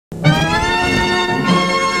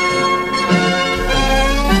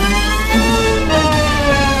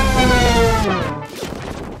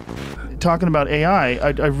talking about AI,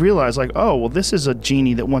 I realized, like, oh, well, this is a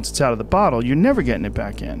genie that once it's out of the bottle, you're never getting it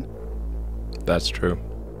back in. That's true.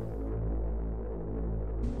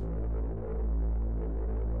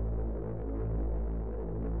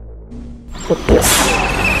 The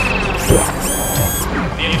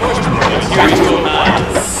enforcement program here is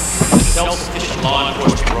 209. Self-sufficient law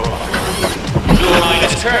enforcement robot. 209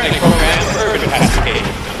 is currently programmed for urban pacification.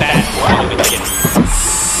 That's why we begin.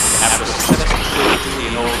 After successfully through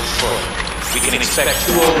the old control, we can expect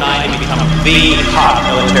 209 to become the hot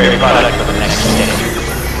military product of the next decade.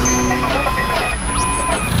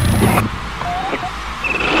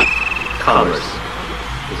 Congress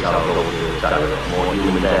is our goal to direct more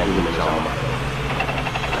human than humans on Mars.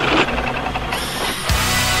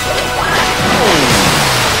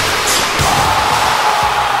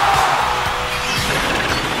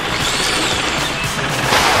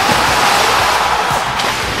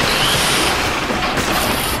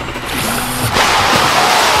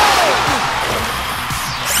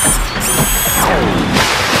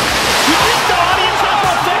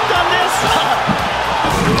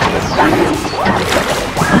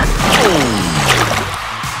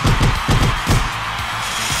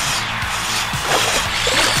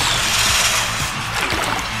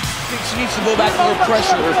 She needs to go back to her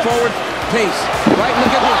pressure, her forward pace. Right?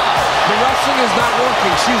 Look at her. The wrestling is not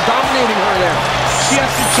working. She's dominating her there. She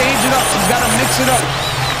has to change it up. She's got to mix it up.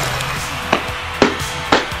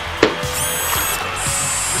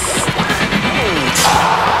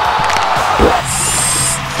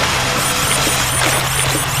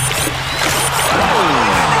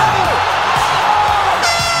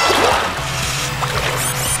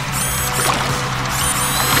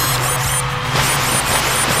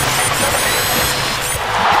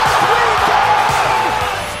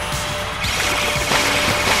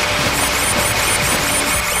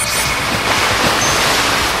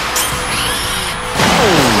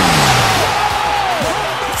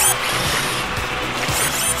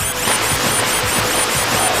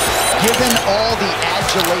 Given all the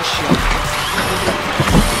adulation.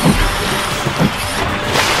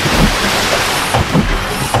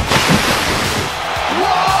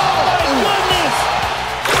 Whoa! Goodness!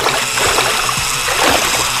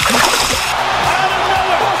 Out of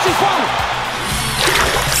nowhere! Oh, she's falling!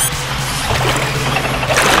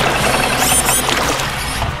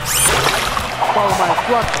 Follow my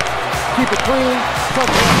instructions. Keep it clean.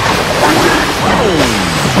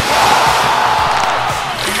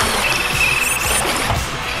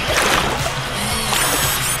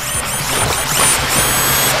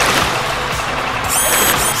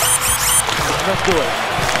 Let's do it.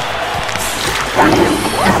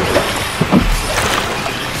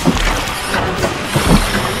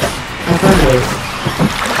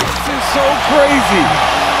 This is so crazy.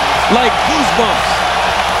 Like goosebumps.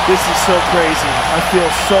 This is so crazy. I feel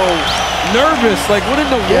so Nervous. Like what in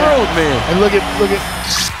the world, man? And look at.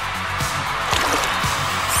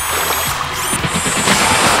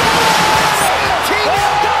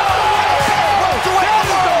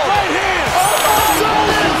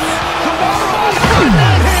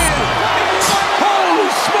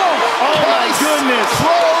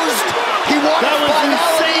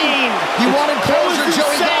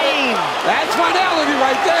 That's finality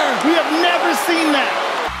right there. We have never seen that.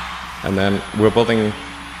 And then we're building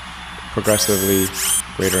progressively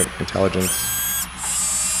greater intelligence.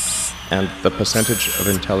 And the percentage of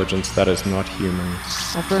intelligence that is not human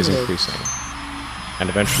is increasing. And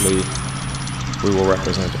eventually, we will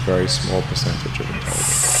represent a very small percentage of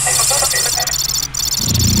intelligence.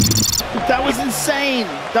 That was insane.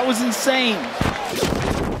 That was insane.